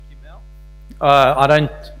I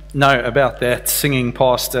don't know about that singing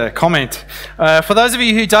pastor comment. For those of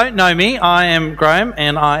you who don't know me, I am Graham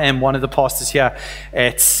and I am one of the pastors here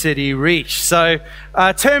at City Reach. So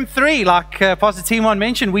term 3, like Pastor Timon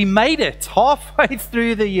mentioned, we made it halfway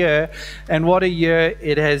through the year, and what a year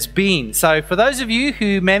it has been. So for those of you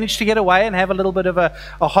who managed to get away and have a little bit of a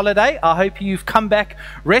holiday, I hope you've come back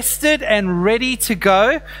rested and ready to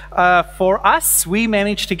go. For us, we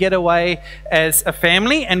managed to get away as a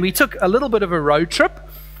family, and we took a little bit of a road trip.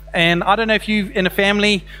 And I don't know if you've in a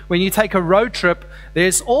family, when you take a road trip,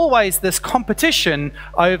 there's always this competition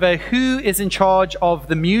over who is in charge of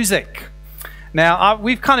the music. Now,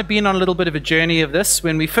 we've kind of been on a little bit of a journey of this.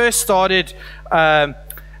 When we first started,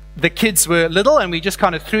 the kids were little and we just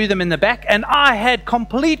kind of threw them in the back, and I had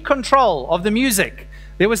complete control of the music.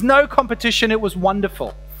 There was no competition. It was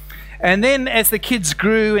wonderful. And then as the kids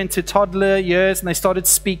grew into toddler years and they started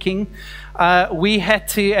speaking, we had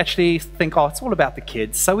to actually think, it's all about the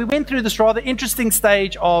kids. So we went through this rather interesting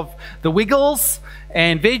stage of the Wiggles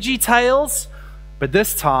and Veggie Tales, but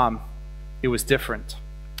this time it was different.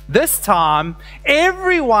 This time,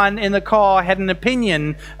 everyone in the car had an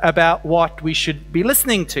opinion about what we should be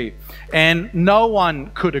listening to, and no one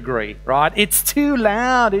could agree, right? It's too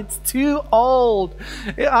loud, it's too old,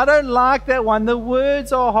 I don't like that one, the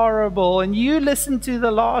words are horrible, and you listen to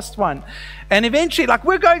the last one. And eventually,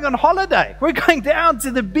 we're going on holiday, we're going down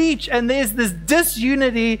to the beach, and there's this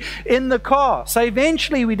disunity in the car. So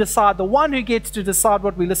eventually we decide the one who gets to decide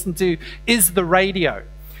what we listen to is the radio.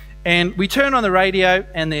 And we turn on the radio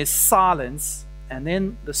and there's silence, and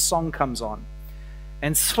then the song comes on.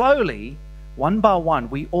 And slowly, one by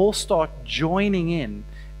one, we all start joining in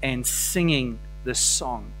and singing this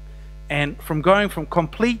song. And from going from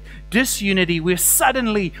complete disunity, we're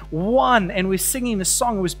suddenly one and we're singing the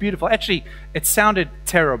song. It was beautiful. Actually, it sounded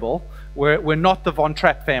terrible. We're not the Von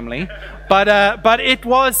Trapp family. But it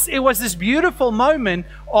was this beautiful moment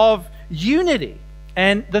of unity.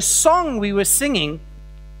 And the song we were singing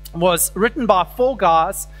was written by 4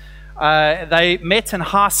 guys. They met in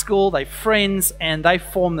high school, they're friends, and they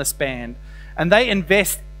form this band. And they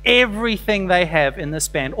invest everything they have in this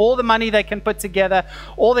band. All the money they can put together,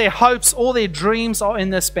 all their hopes, all their dreams are in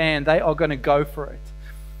this band. They are going to go for it.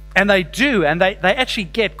 And they do, and they actually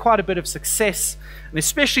get quite a bit of success. And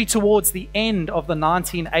especially towards the end of the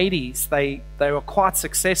 1980s, they were quite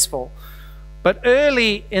successful. But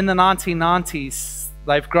early in the 1990s,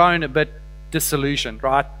 they've grown a bit disillusioned,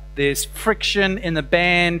 right? There's friction in the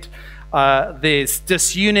band, there's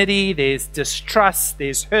disunity, there's distrust,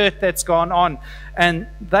 there's hurt that's gone on, and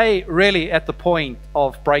they really at the point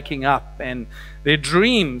of breaking up, and their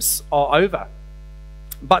dreams are over.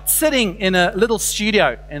 But sitting in a little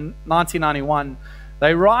studio in 1991,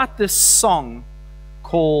 they write this song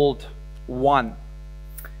called One,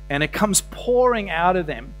 and it comes pouring out of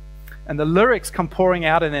them, and the lyrics come pouring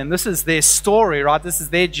out of them. This is their story, right? This is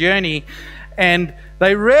their journey. And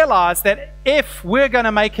they realize that if we're going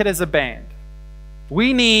to make it as a band,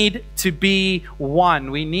 we need to be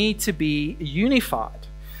one. We need to be unified.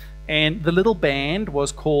 And the little band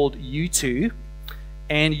was called U2.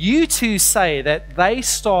 And U2 say that they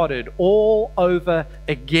started all over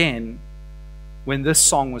again when this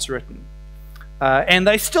song was written. And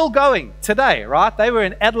they're still going today, right? They were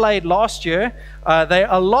in Adelaide last year. They're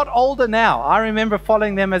a lot older now. I remember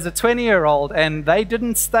following them as a 20-year-old, and they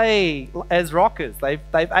didn't stay as rockers.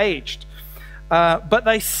 They've aged. But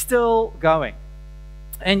they're still going.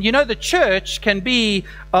 And the church can be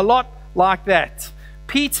a lot like that.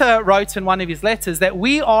 Peter wrote in one of his letters that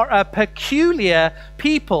we are a peculiar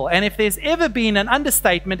people. And if there's ever been an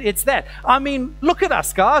understatement, it's that. I mean, look at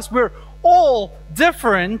us, guys. We're all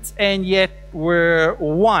different, and yet we're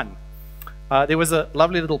one. There was a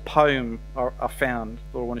lovely little poem I found.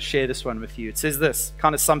 I want to share this one with you. It says this,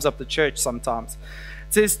 kind of sums up the church sometimes.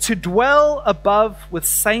 It says, "To dwell above with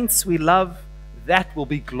saints we love, that will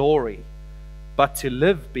be glory. But to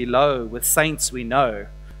live below with saints we know,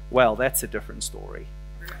 well, that's a different story."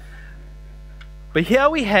 But here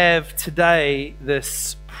we have today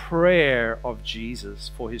this prayer of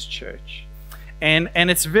Jesus for his church. And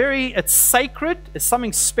it's sacred. It's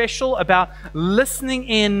something special about listening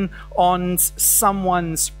in on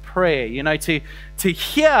someone's prayer, to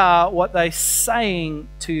hear what they're saying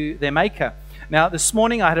to their Maker. Now, this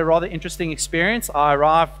morning I had a rather interesting experience. I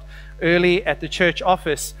arrived early at the church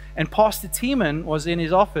office, and Pastor Timon was in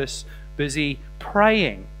his office busy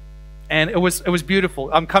praying. And it was beautiful.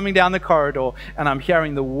 I'm coming down the corridor, and I'm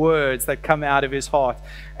hearing the words that come out of his heart.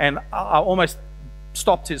 And I almost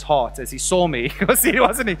stopped his heart as he saw me, because he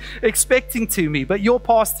wasn't expecting to me. But your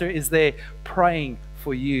pastor is there praying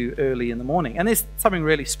for you early in the morning. And there's something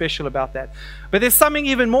really special about that. But there's something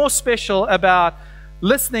even more special about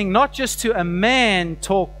listening not just to a man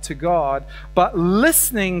talk to God, but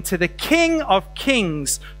listening to the King of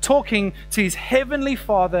Kings talking to his heavenly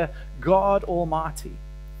Father, God Almighty.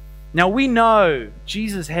 Now we know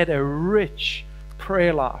Jesus had a rich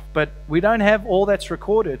prayer life, but we don't have all that's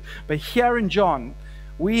recorded. But here in John,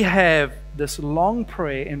 we have this long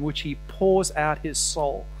prayer in which he pours out his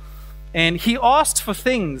soul. And he asks for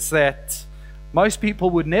things that most people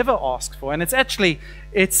would never ask for. And it's actually,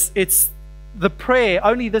 it's the prayer,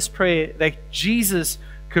 only this prayer that Jesus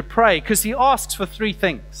could pray, because he asks for three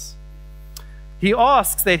things. He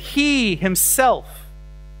asks that he himself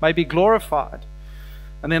may be glorified.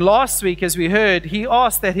 And then last week, as we heard, he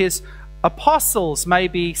asked that his apostles may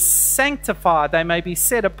be sanctified, they may be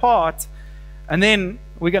set apart. And then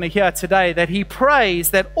we're going to hear today that he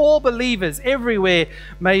prays that all believers everywhere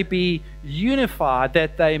may be unified,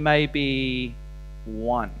 that they may be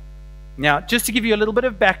one. Now, just to give you a little bit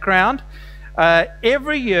of background,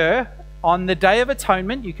 every year on the Day of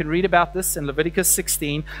Atonement, you can read about this in Leviticus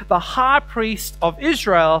 16, the high priest of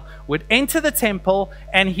Israel would enter the temple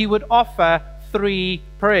and he would offer three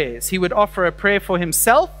prayers. He would offer a prayer for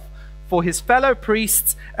himself, for his fellow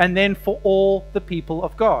priests, and then for all the people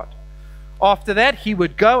of God. After that, he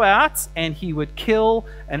would go out and he would kill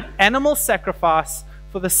an animal sacrifice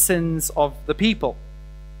for the sins of the people.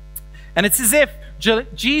 And it's as if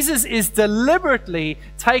Jesus is deliberately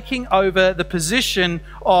taking over the position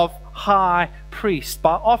of high priest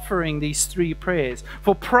by offering these three prayers,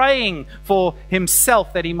 for praying for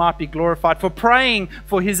himself that he might be glorified, for praying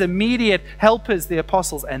for his immediate helpers, the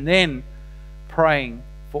apostles, and then praying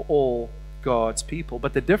for all God's people.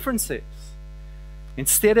 But the difference is,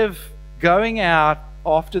 instead of going out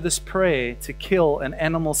after this prayer to kill an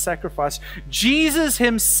animal sacrifice, Jesus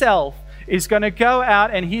himself is going to go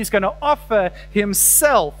out and he's going to offer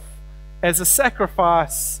himself as a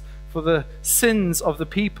sacrifice for the sins of the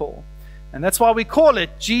people. And that's why we call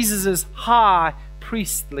it Jesus' high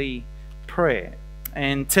priestly prayer.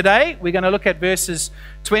 And today we're going to look at verses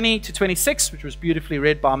 20 to 26, which was beautifully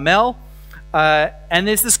read by Mel. And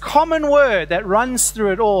there's this common word that runs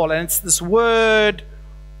through it all, and it's this word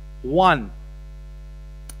one.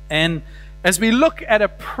 And as we look at a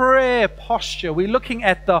prayer posture, we're looking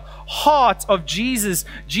at the heart of Jesus.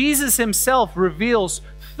 Jesus himself reveals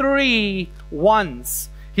three ones.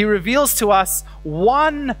 He reveals to us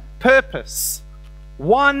one purpose,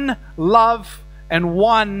 one love, and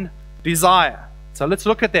one desire. So let's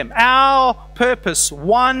look at them. Our purpose,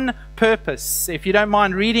 one purpose. If you don't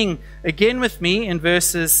mind reading again with me in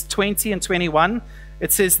verses 20 and 21,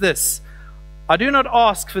 it says this: I do not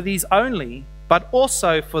ask for these only, but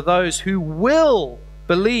also for those who will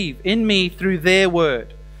believe in me through their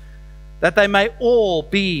word, that they may all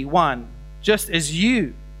be one, just as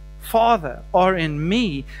you, Father, are in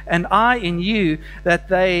me, and I in you, that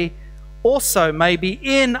they also may be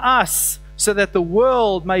in us, so that the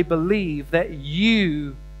world may believe that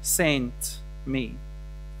you sent me.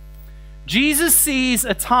 Jesus sees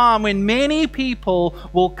a time when many people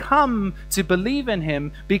will come to believe in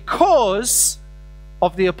him because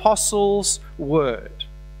of the apostles' word.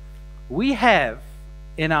 We have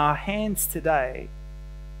in our hands today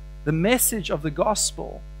the message of the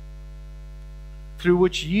gospel through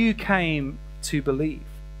which you came to believe.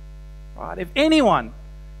 Right? If anyone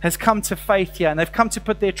has come to faith here and they've come to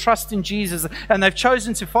put their trust in Jesus and they've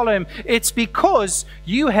chosen to follow him, it's because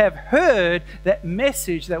you have heard that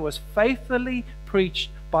message that was faithfully preached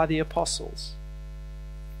by the apostles.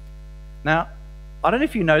 Now, I don't know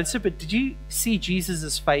if you noticed it, but did you see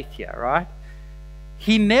Jesus' faith here, right?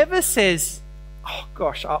 He never says, oh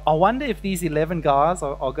gosh, I wonder if these 11 guys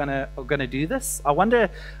are gonna do this. I wonder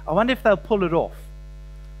if they'll pull it off.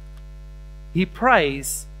 He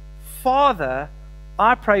prays, Father,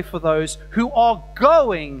 I pray for those who are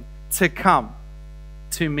going to come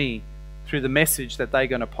to me through the message that they're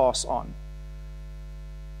going to pass on.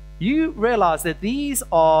 You realize that these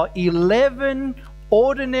are 11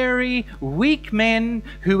 ordinary, weak men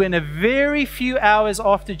who in a very few hours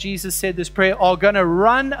after Jesus said this prayer are going to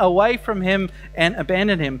run away from him and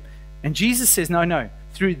abandon him. And Jesus says, no,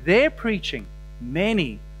 through their preaching,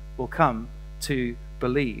 many will come to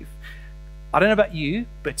believe. I don't know about you,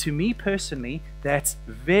 but to me personally, that's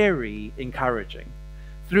very encouraging.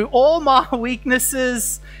 Through all my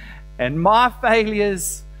weaknesses and my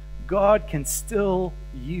failures, God can still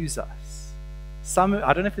use us. I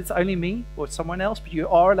don't know if it's only me or someone else, but you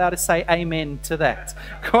are allowed to say amen to that.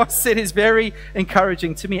 Because it is very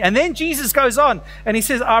encouraging to me. And then Jesus goes on and he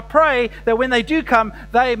says, I pray that when they do come,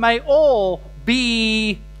 they may all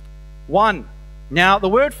be one. Now, the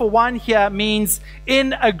word for one here means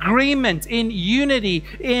in agreement, in unity,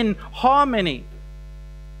 in harmony.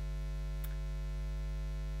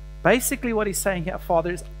 Basically, what he's saying here,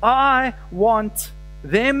 Father, is I want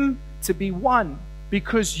them to be one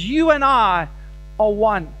because you and I are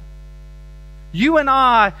one. You and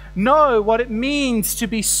I know what it means to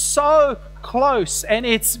be so close, and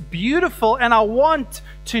it's beautiful, and I want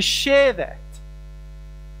to share that.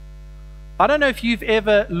 I don't know if you've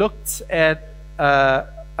ever looked at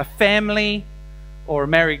a family or a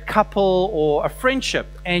married couple or a friendship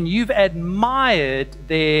and you've admired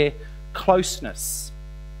their closeness.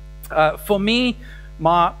 For me,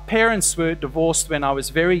 my parents were divorced when I was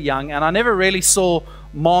very young, and I never really saw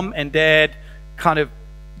mom and dad kind of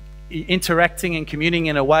interacting and communing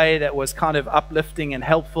in a way that was kind of uplifting and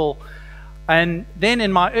helpful. And then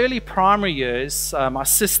in my early primary years, my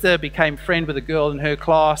sister became friend with a girl in her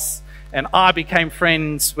class, and I became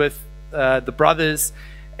friends with the brothers,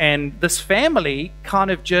 and this family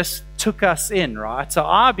kind of just took us in, right? So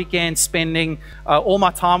I began spending all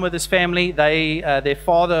my time with this family. Their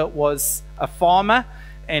father was a farmer,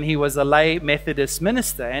 and he was a lay Methodist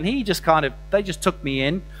minister, and they just took me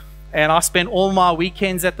in, and I spent all my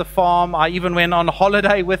weekends at the farm. I even went on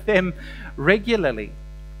holiday with them regularly.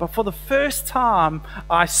 But for the first time,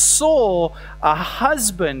 I saw a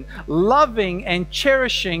husband loving and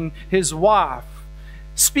cherishing his wife,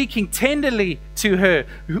 speaking tenderly to her,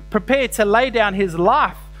 prepared to lay down his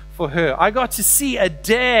life for her. I got to see a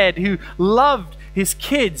dad who loved his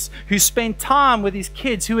kids, who spent time with his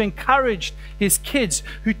kids, who encouraged his kids,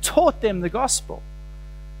 who taught them the gospel.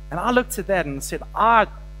 And I looked at that and said, I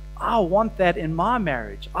want that in my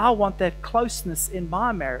marriage. I want that closeness in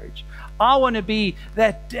my marriage. I want to be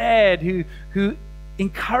that dad who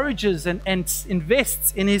encourages and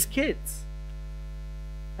invests in his kids.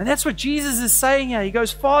 And that's what Jesus is saying here. He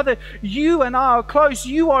goes, Father, you and I are close.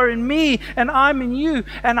 You are in me and I'm in you.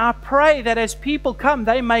 And I pray that as people come,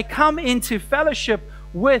 they may come into fellowship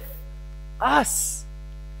with us.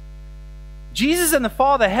 Jesus and the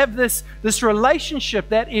Father have this relationship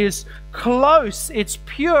that is close, it's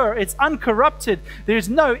pure, it's uncorrupted. There's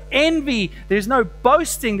no envy, there's no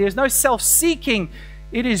boasting, there's no self-seeking.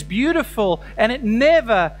 It is beautiful, and it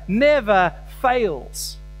never, never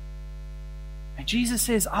fails. And Jesus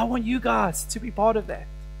says, I want you guys to be part of that.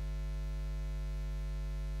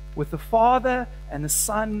 With the Father and the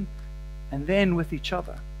Son, and then with each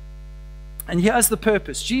other. And here's the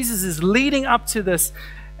purpose. Jesus is leading up to this,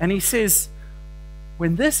 and he says,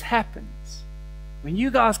 when this happens, when you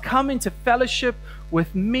guys come into fellowship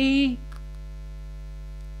with me,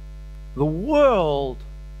 the world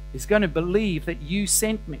is going to believe that you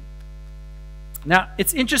sent me. Now,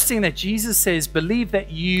 it's interesting that Jesus says, believe that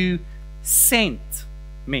you sent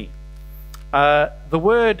me. The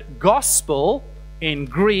word gospel in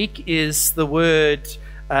Greek is the word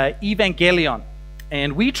evangelion,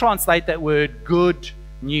 and we translate that word good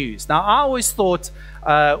news. Now, I always thought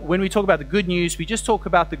when we talk about the good news, we just talk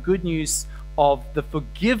about the good news of the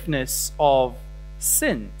forgiveness of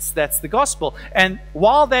sins. That's the gospel. And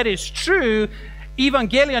while that is true,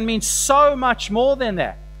 evangelion means so much more than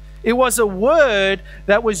that. It was a word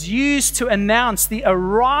that was used to announce the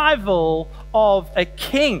arrival of a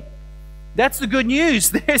king. That's the good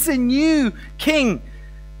news. There's a new king.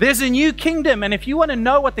 There's a new kingdom. And if you want to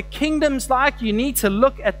know what the kingdom's like, you need to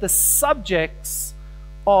look at the subjects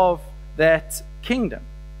of that kingdom.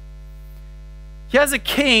 Here's a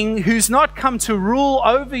king who's not come to rule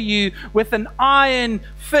over you with an iron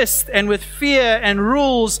fist and with fear and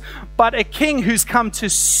rules, but a king who's come to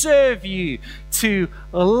serve you, to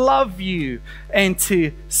love you, and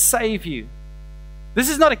to save you. This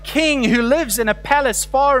is not a king who lives in a palace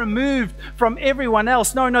far removed from everyone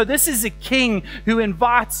else. No, this is a king who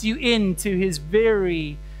invites you into his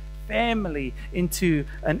very family, into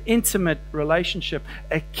an intimate relationship.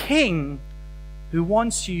 A king who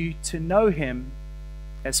wants you to know him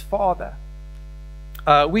as Father.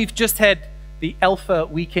 We've just had the Alpha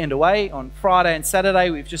weekend away on Friday and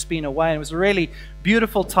Saturday. We've just been away, and it was a really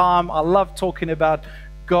beautiful time. I love talking about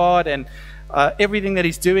God and everything that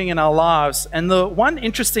he's doing in our lives. And the one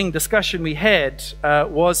interesting discussion we had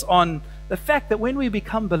was on the fact that when we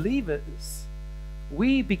become believers,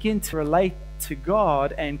 we begin to relate to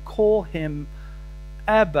God and call him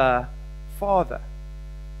Abba, Father.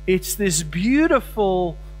 It's this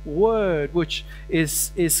beautiful word which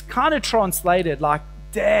is kind of translated like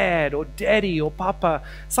dad or daddy or papa,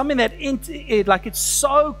 something that like it's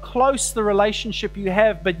so close, the relationship you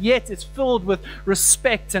have, but yet it's filled with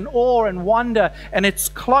respect and awe and wonder, and it's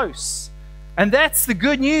close. And that's the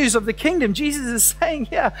good news of the kingdom. Jesus is saying,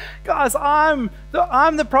 yeah, guys, I'm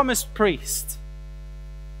the promised priest.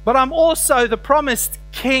 But I'm also the promised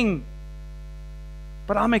king.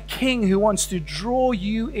 But I'm a king who wants to draw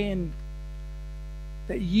you in,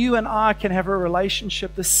 that you and I can have a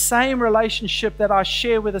relationship, the same relationship that I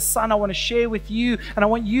share with the Son, I want to share with you, and I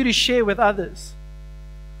want you to share with others.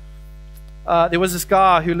 There was this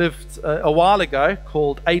guy who lived a while ago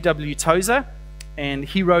called A.W. Tozer, and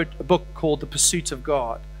he wrote a book called The Pursuit of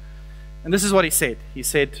God. And this is what he said. He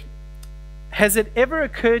said, "Has it ever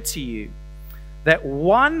occurred to you that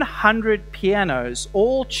 100 pianos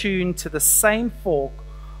all tuned to the same fork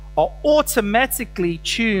are automatically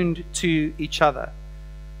tuned to each other?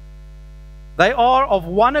 They are of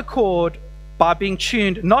one accord by being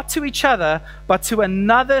tuned not to each other, but to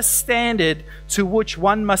another standard to which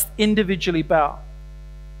one must individually bow."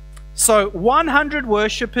 So 100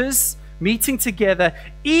 worshippers meeting together,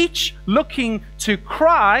 each looking to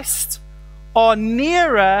Christ, are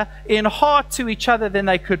nearer in heart to each other than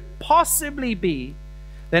they could possibly be,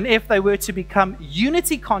 than if they were to become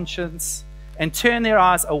unity conscious and turn their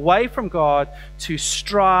eyes away from God to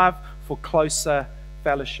strive for closer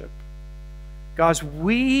fellowship. Guys,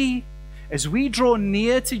 as we draw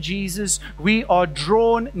near to Jesus, we are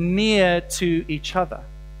drawn near to each other.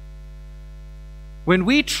 When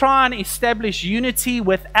we try and establish unity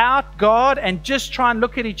without God and just try and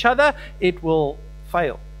look at each other, it will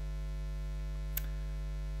fail.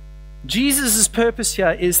 Jesus' purpose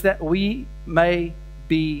here is that we may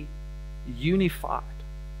be unified.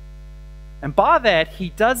 And by that, he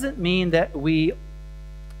doesn't mean that we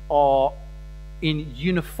are in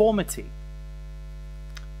uniformity.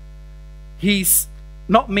 He's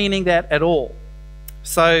not meaning that at all.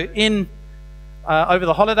 So over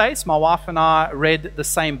the holidays, my wife and I read the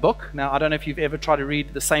same book. Now, I don't know if you've ever tried to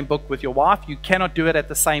read the same book with your wife. You cannot do it at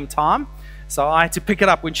the same time. So I had to pick it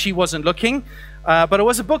up when she wasn't looking. But it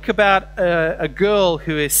was a book about a girl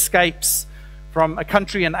who escapes from a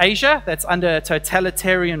country in Asia that's under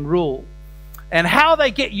totalitarian rule. And how they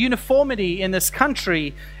get uniformity in this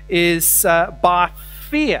country is by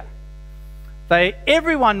fear.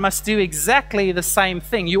 Everyone must do exactly the same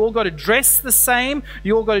thing. You all got to dress the same.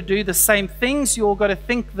 You all got to do the same things. You all got to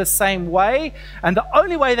think the same way. And the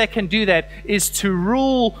only way they can do that is to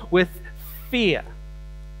rule with fear.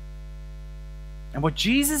 And what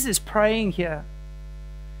Jesus is praying here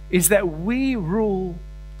is that we rule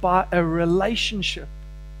by a relationship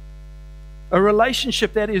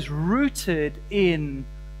that is rooted in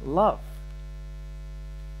love.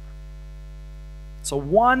 So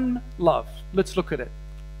one love. Let's look at it.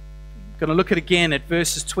 I'm going to look at it again at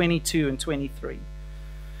verses 22 and 23.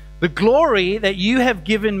 "The glory that you have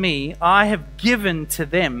given me, I have given to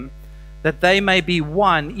them, that they may be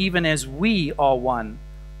one, even as we are one.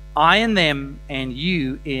 I in them, and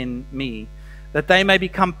you in me, that they may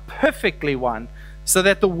become perfectly one, so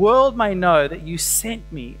that the world may know that you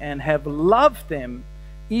sent me and have loved them,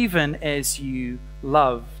 even as you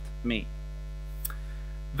loved me."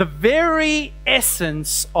 The very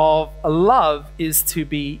essence of love is to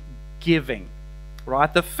be giving,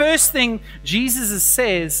 right? The first thing Jesus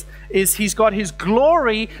says is he's got his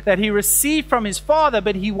glory that he received from his Father,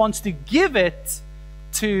 but he wants to give it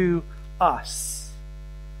to us.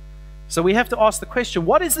 So we have to ask the question,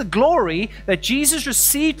 what is the glory that Jesus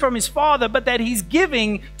received from his Father, but that he's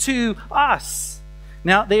giving to us?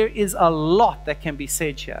 Now, there is a lot that can be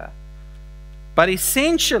said here, but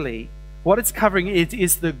essentially, what it's covering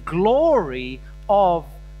is the glory of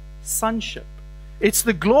sonship. It's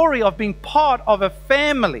the glory of being part of a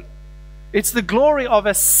family. It's the glory of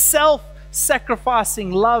a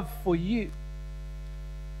self-sacrificing love for you.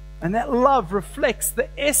 And that love reflects the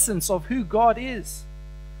essence of who God is.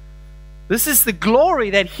 This is the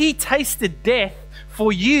glory that he tasted death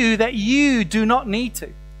for you that you do not need to.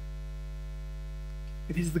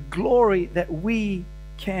 It is the glory that we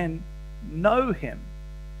can know him.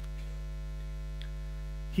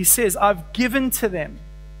 He says, I've given to them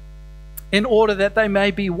in order that they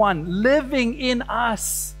may be one, living in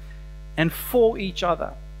us and for each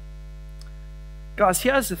other. Guys,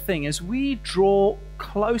 here's the thing. As we draw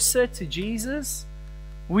closer to Jesus,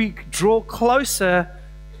 we draw closer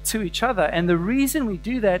to each other. And the reason we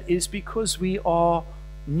do that is because we are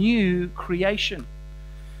new creation.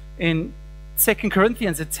 In 2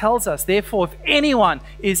 Corinthians, it tells us, therefore, if anyone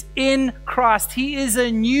is in Christ, he is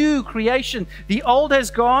a new creation. The old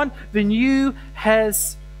has gone, the new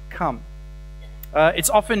has come. It's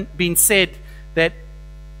often been said that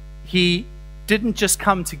he didn't just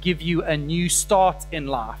come to give you a new start in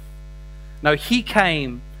life. No, he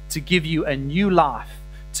came to give you a new life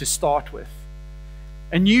to start with.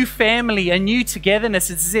 a new family, a new togetherness.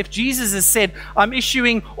 It's as if Jesus has said, I'm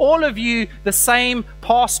issuing all of you the same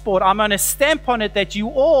passport. I'm going to stamp on it that you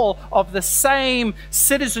all of the same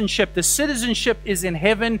citizenship. The citizenship is in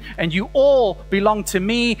heaven, and you all belong to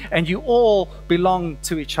me, and you all belong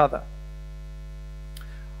to each other.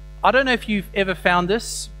 I don't know if you've ever found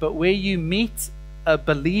this, but where you meet a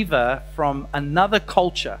believer from another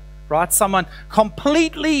culture, right? Someone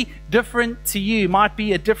completely different to you, might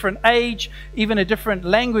be a different age, even a different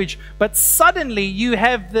language, but suddenly you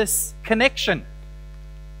have this connection.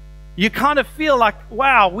 You kind of feel like,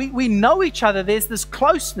 wow, we know each other. There's this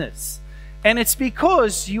closeness. And it's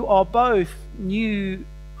because you are both new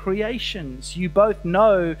creations. You both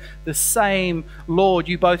know the same Lord.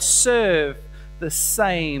 You both serve the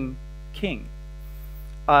same King.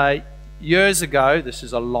 Years ago, this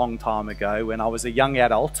is a long time ago, when I was a young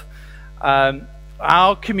adult,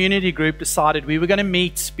 our community group decided we were going to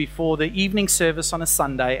meet before the evening service on a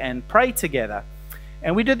Sunday and pray together.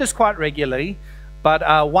 And we did this quite regularly, but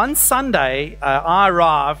one Sunday I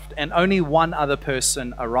arrived and only one other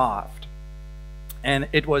person arrived. And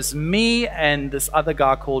it was me and this other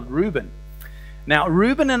guy called Reuben. Now,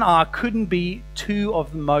 Reuben and I couldn't be two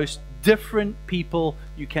of the most different people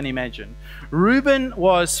you can imagine. Reuben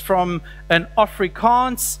was from an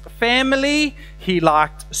Afrikaans family. He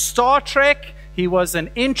liked Star Trek. He was an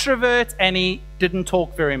introvert and he didn't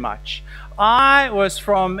talk very much. I was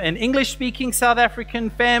from an English-speaking South African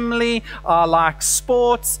family. I like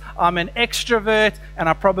sports. I'm an extrovert and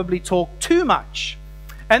I probably talk too much.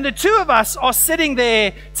 And the two of us are sitting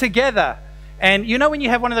there together. And you know when you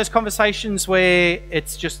have one of those conversations where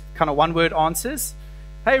it's just kind of one-word answers?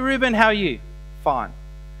 Hey, Reuben, how are you? Fine.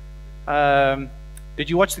 Did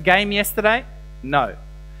you watch the game yesterday? No.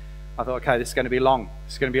 I thought, okay, this is going to be long.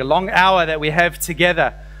 It's going to be a long hour that we have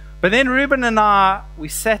together. But then Reuben and I, we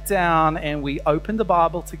sat down and we opened the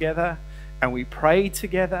Bible together and we prayed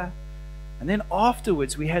together. And then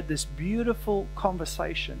afterwards, we had this beautiful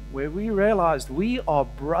conversation where we realized we are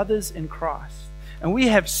brothers in Christ. And we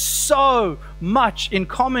have so much in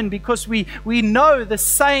common because we know the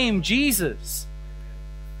same Jesus.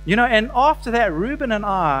 You know, and after that, Reuben and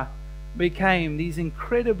I became these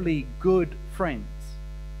incredibly good friends.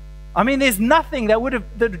 I mean, there's nothing that would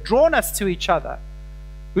have drawn us to each other.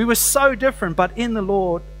 We were so different, but in the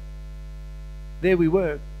Lord, there we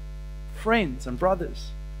were, friends and brothers.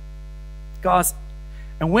 Guys,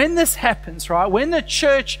 and when this happens, right, when the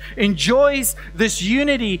church enjoys this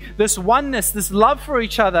unity, this oneness, this love for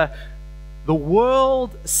each other, the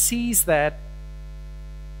world sees that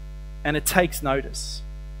and it takes notice.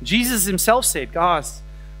 Jesus himself said, guys,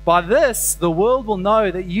 by this, the world will know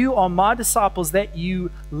that you are my disciples, that you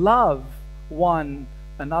love one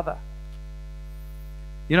another.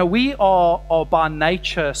 You know, we are by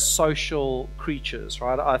nature social creatures,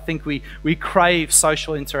 right? I think we crave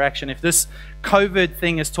social interaction. If this COVID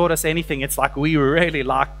thing has taught us anything, it's like we really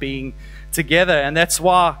like being together. And that's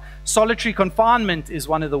why solitary confinement is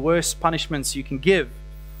one of the worst punishments you can give.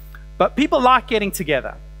 But people like getting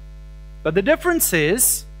together. But the difference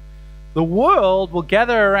is, the world will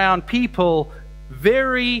gather around people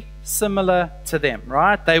very similar to them,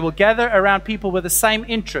 right? They will gather around people with the same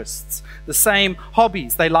interests, the same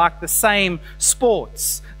hobbies. They like the same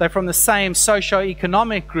sports. They're from the same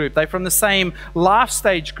socio-economic group. They're from the same life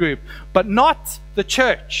stage group, but not the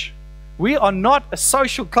church. We are not a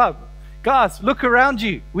social club. Guys, look around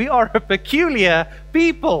you. We are a peculiar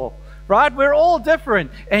people, right? We're all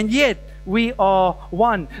different, and yet we are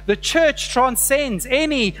one. The church transcends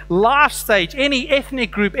any life stage, any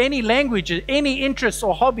ethnic group, any language, any interests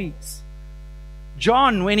or hobbies.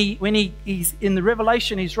 John, when he's in the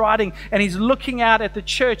Revelation, he's writing and he's looking out at the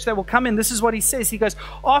church that will come in. This is what he says. He goes,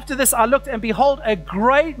 after this I looked and behold a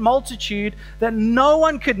great multitude that no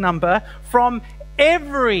one could number, from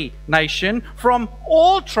every nation, from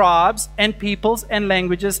all tribes and peoples and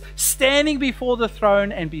languages, standing before the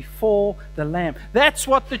throne and before the Lamb. That's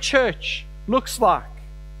what the church looks like.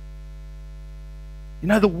 You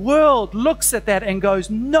know, the world looks at that and goes,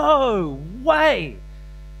 no way.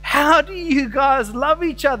 How do you guys love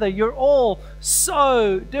each other? You're all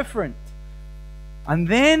so different. And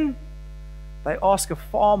then they ask a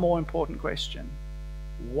far more important question.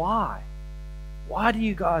 Why? Why do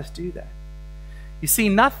you guys do that? You see,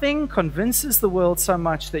 nothing convinces the world so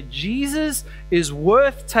much that Jesus is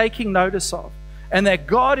worth taking notice of and that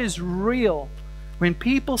God is real when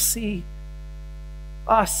people see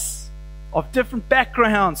us of different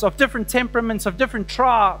backgrounds, of different temperaments, of different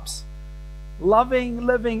tribes, loving,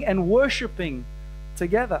 living, and worshiping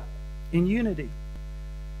together in unity.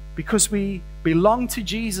 Because we belong to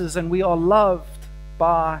Jesus and we are loved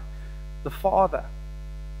by the Father.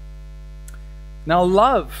 Now,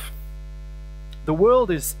 love, the world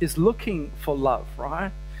is looking for love,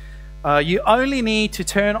 right? You only need to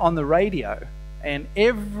turn on the radio, and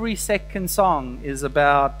every second song is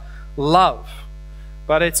about love.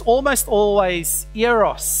 But it's almost always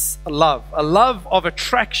eros love, a love of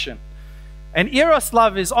attraction. And eros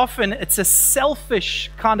love is often, it's a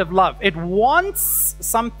selfish kind of love. It wants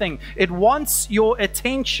something. It wants your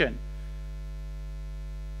attention.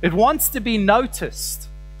 It wants to be noticed.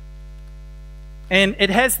 And it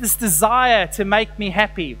has this desire to make me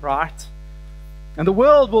happy, right? And the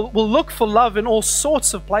world will look for love in all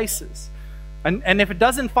sorts of places. And if it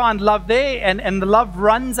doesn't find love there and the love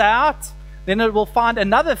runs out, then it will find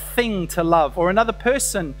another thing to love or another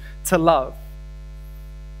person to love.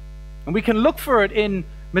 And we can look for it in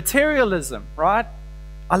materialism, right?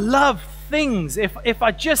 I love things. If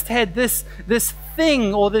I just had this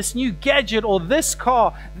thing or this new gadget or this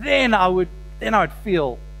car, then I'd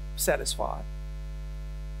feel satisfied.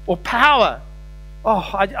 Or power.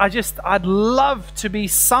 Oh, I'd love to be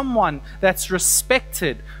someone that's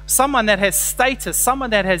respected, someone that has status, someone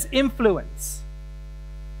that has influence.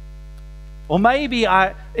 Or maybe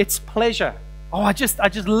it's pleasure. Oh, I just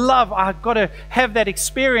love, I've got to have that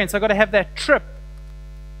experience, I've got to have that trip.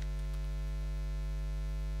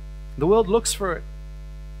 The world looks for it,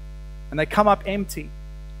 and they come up empty.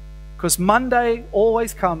 Because Monday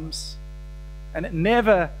always comes, and it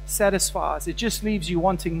never satisfies. It just leaves you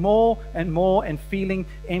wanting more and more and feeling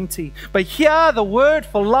empty. But here, the word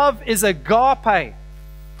for love is agape.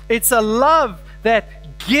 It's a love that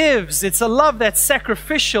gives. It's a love that's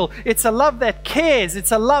sacrificial. It's a love that cares.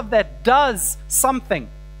 It's a love that does something.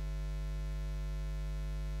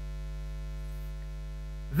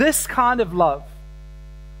 This kind of love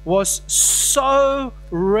was so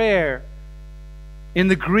rare in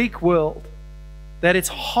the Greek world that it's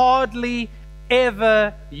hardly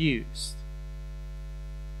ever used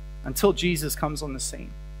until Jesus comes on the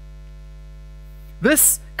scene.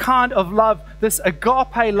 This kind of love, this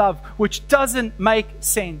agape love, which doesn't make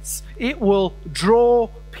sense, it will draw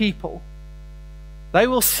people. They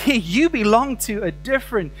will see you belong to a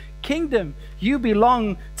different kingdom. You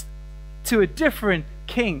belong to a different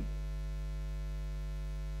king.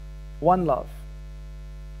 One love.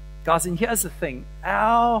 Guys, and here's the thing.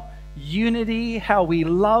 Our unity, how we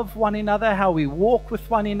love one another, how we walk with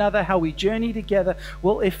one another, how we journey together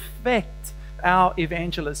will affect our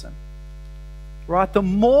evangelism. Right? The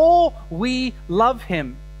more we love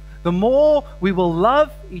Him, the more we will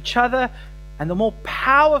love each other, and the more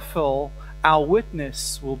powerful our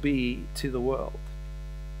witness will be to the world.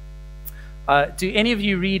 Do any of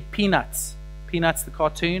you read Peanuts? Peanuts, the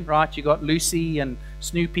cartoon, right? You got Lucy and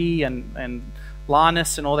Snoopy and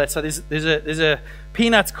Linus and all that. So there's a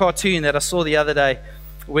Peanuts cartoon that I saw the other day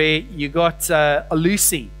where you got a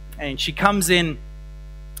Lucy, and she comes in,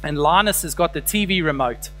 and Linus has got the TV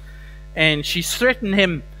remote. And she's threatened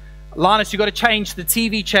him, Linus, you've got to change the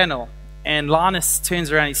TV channel. And Linus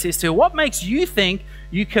turns around and he says to her, what makes you think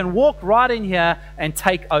you can walk right in here and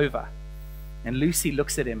take over? And Lucy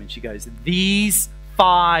looks at him and she goes, these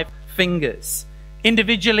 5 fingers.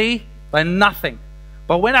 Individually, they're nothing.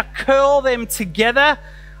 But when I curl them together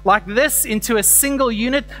like this into a single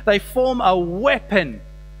unit, they form a weapon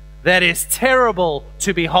that is terrible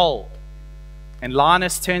to behold. And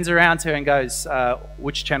Linus turns around to her and goes,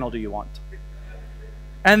 which channel do you want?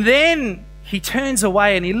 And then he turns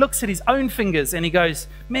away and he looks at his own fingers and he goes,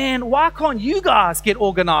 man, why can't you guys get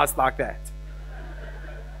organized like that?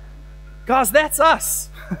 Guys, that's us.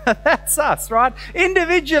 That's us, right?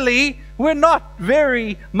 Individually, we're not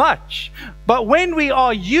very much. But when we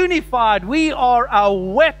are unified, we are a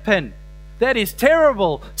weapon that is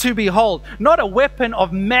terrible to behold. Not a weapon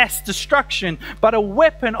of mass destruction, but a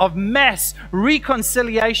weapon of mass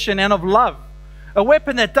reconciliation and of love. A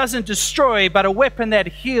weapon that doesn't destroy, but a weapon that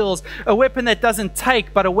heals. A weapon that doesn't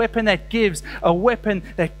take, but a weapon that gives. A weapon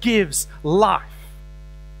that gives life.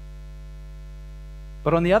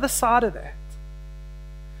 But on the other side of that,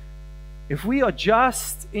 if we are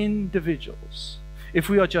just individuals, if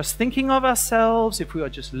we are just thinking of ourselves, if we are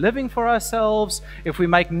just living for ourselves, if we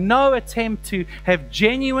make no attempt to have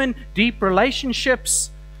genuine, deep relationships,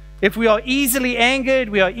 if we are easily angered,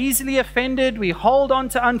 we are easily offended, we hold on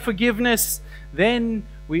to unforgiveness, then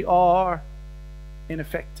we are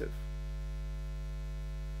ineffective.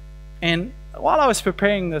 And while I was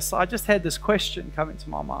preparing this, I just had this question come into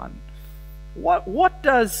my mind. What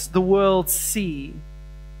does the world see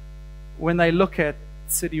when they look at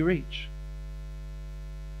City Reach?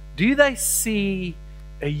 Do they see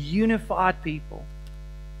a unified people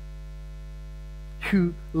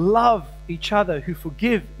who love each other, who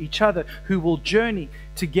forgive each other, who will journey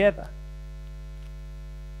together?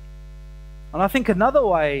 And I think another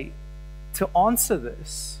way to answer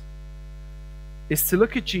this is to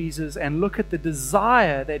look at Jesus and look at the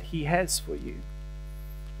desire that he has for you.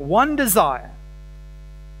 One desire.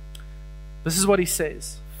 This is what he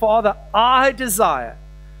says. Father, I desire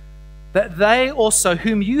that they also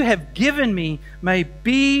whom you have given me may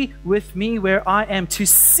be with me where I am, to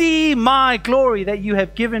see my glory that you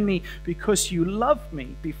have given me because you loved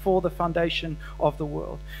me before the foundation of the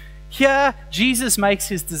world. Here, Jesus makes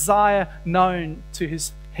his desire known to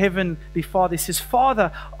his heavenly Father. He says,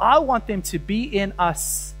 Father, I want them to be in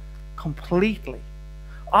us completely.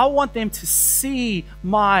 I want them to see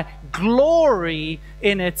my glory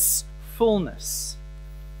in its fullness.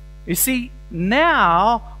 You see,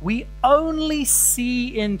 now we only see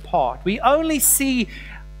in part. We only see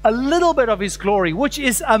a little bit of his glory, which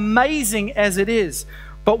is amazing as it is.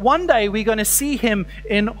 But one day we're going to see him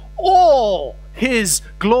in all his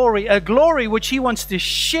glory, a glory which he wants to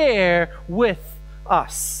share with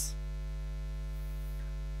us.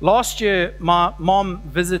 Last year, my mom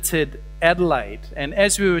visited Adelaide, and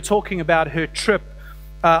as we were talking about her trip,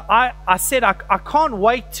 I said, I can't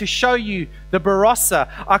wait to show you the Barossa.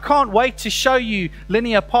 I can't wait to show you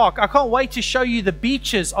Linear Park. I can't wait to show you the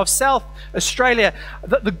beaches of South Australia.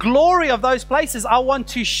 The glory of those places I want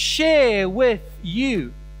to share with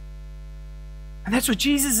you. And that's what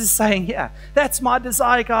Jesus is saying here. That's my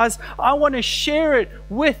desire, guys. I want to share it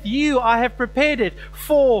with you. I have prepared it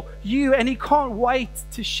for you. And he can't wait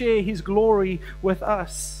to share his glory with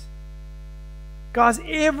us. Guys,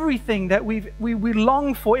 everything that we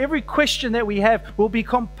long for, every question that we have will be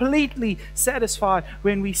completely satisfied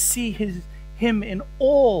when we see him in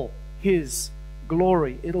all his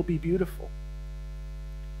glory. It'll be beautiful.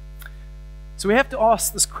 So we have to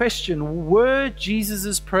ask this question, were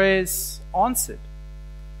Jesus' prayers answered?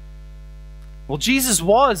 Well, Jesus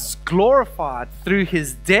was glorified through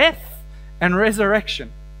his death and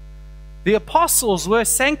resurrection. The apostles were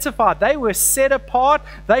sanctified. They were set apart.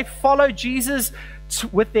 They followed Jesus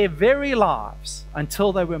with their very lives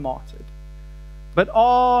until they were martyred. But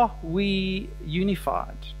are we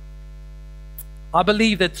unified? I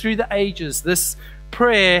believe that through the ages, this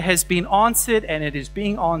prayer has been answered, and it is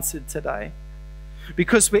being answered today.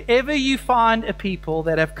 Because wherever you find a people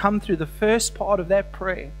that have come through the first part of that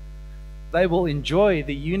prayer, they will enjoy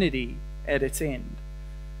the unity at its end.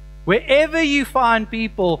 Wherever you find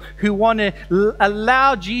people who want to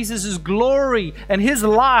allow Jesus' glory and his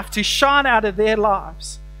life to shine out of their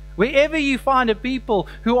lives, wherever you find a people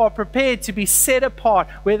who are prepared to be set apart,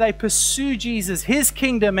 where they pursue Jesus, his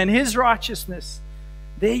kingdom and his righteousness,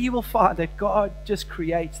 there you will find that God just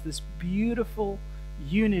creates this beautiful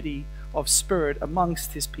unity of spirit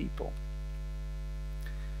amongst his people.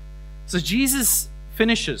 So Jesus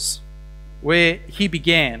finishes where he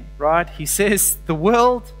began, right? He says, the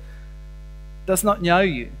world does not know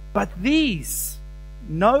you, but these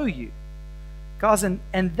know you. Guys, and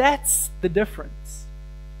that's the difference.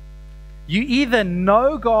 You either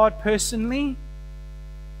know God personally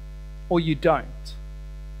or you don't.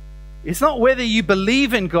 It's not whether you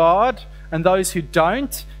believe in God and those who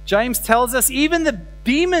don't. James tells us even the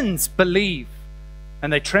demons believe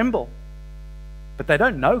and they tremble, but they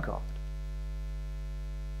don't know God.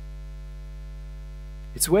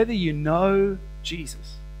 It's whether you know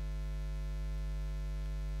Jesus.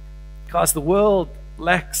 Guys, the world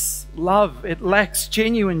lacks love, it lacks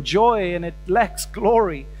genuine joy, and it lacks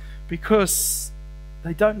glory because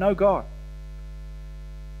they don't know God.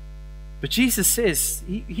 But Jesus says,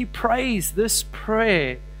 he prays this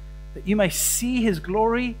prayer that you may see his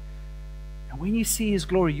glory, and when you see his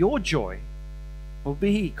glory, your joy will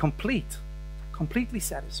be completely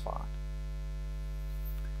satisfied.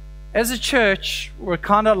 As a church, we're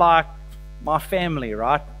kind of like my family,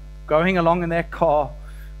 right? Going along in that car.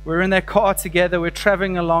 We're in that car together. We're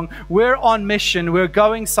traveling along. We're on mission. We're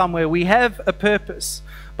going somewhere. We have a purpose.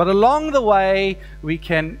 But along the way, we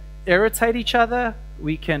can irritate each other.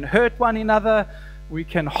 We can hurt one another. We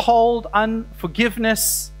can hold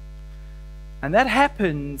unforgiveness. And that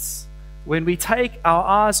happens when we take our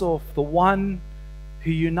eyes off the one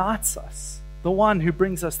who unites us, the one who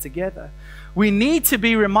brings us together. We need to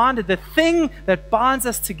be reminded the thing that binds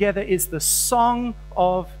us together is the song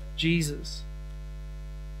of Jesus.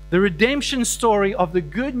 The redemption story of the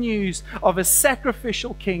good news of a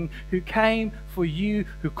sacrificial king who came for you,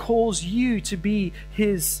 who calls you to be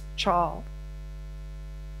his child.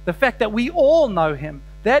 The fact that we all know him,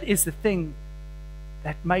 that is the thing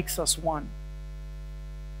that makes us one.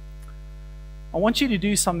 I want you to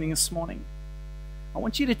do something this morning. I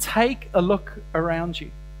want you to take a look around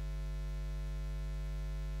you.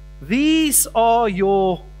 These are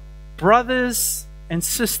your brothers and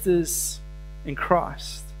sisters in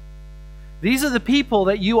Christ. These are the people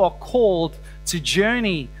that you are called to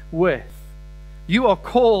journey with. You are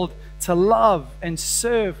called to love and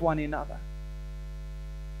serve one another.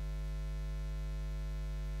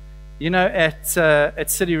 You know, at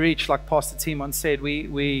City Reach, like Pastor Timon said,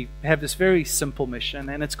 we have this very simple mission,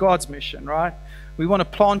 and it's God's mission, right? We want to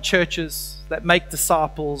plant churches that make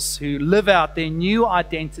disciples who live out their new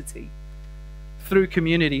identity through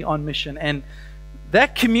community on mission. And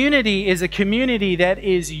that community is a community that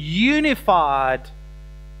is unified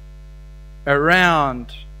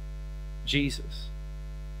around Jesus.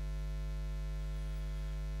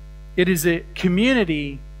 It is a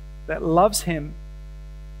community that loves Him,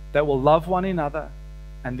 that will love one another,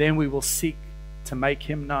 and then we will seek to make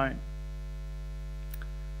Him known.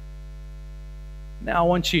 Now I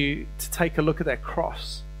want you to take a look at that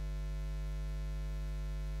cross.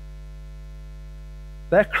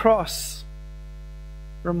 That cross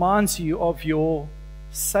reminds you of your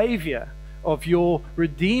Savior, of your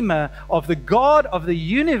Redeemer, of the God of the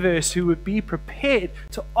universe who would be prepared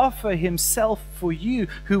to offer Himself for you,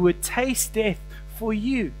 who would taste death for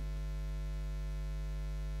you.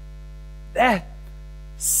 That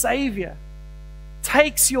Savior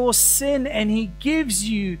takes your sin and He gives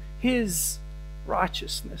you His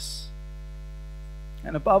righteousness.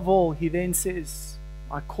 And above all, He then says,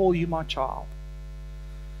 I call you my child.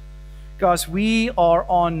 Guys, we are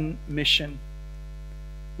on mission.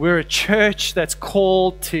 We're a church that's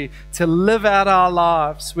called to live out our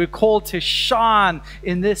lives. We're called to shine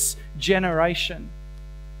in this generation.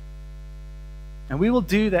 And we will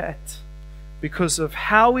do that because of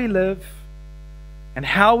how we live and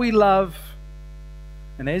how we love.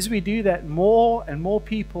 And as we do that, more and more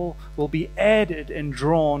people will be added and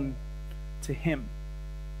drawn to Him.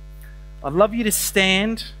 I'd love you to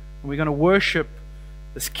stand, and we're going to worship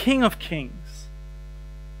this King of Kings.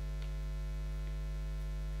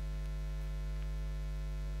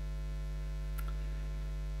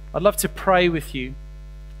 I'd love to pray with you.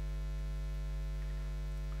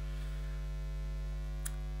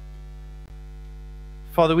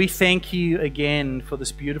 Father, we thank you again for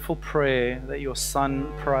this beautiful prayer that your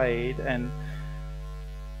Son prayed. And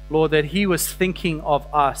Lord, that He was thinking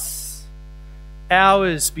of us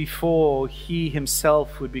hours before He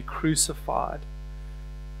Himself would be crucified,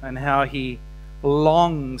 and how He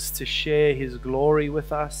longs to share His glory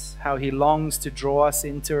with us, how He longs to draw us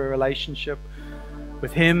into a relationship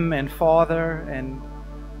with Him and Father. And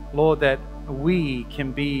Lord, that we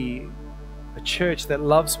can be a church that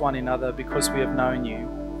loves one another because we have known you.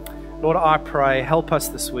 Lord, I pray, help us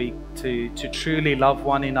this week to truly love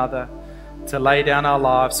one another, to lay down our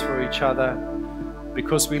lives for each other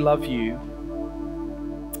because we love you.